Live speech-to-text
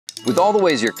With all the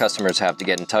ways your customers have to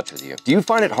get in touch with you, do you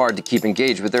find it hard to keep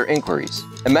engaged with their inquiries?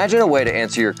 Imagine a way to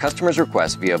answer your customers'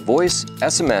 requests via voice,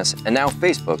 SMS, and now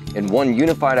Facebook in one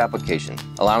unified application,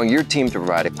 allowing your team to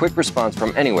provide a quick response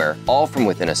from anywhere, all from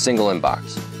within a single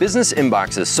inbox. Business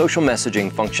Inbox's social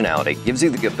messaging functionality gives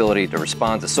you the ability to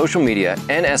respond to social media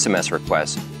and SMS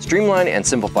requests, streamline and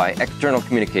simplify external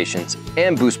communications,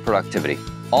 and boost productivity,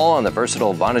 all on the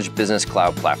versatile Vonage Business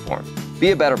Cloud platform. Be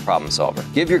a better problem solver.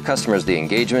 Give your customers the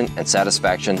engagement and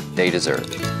satisfaction they deserve.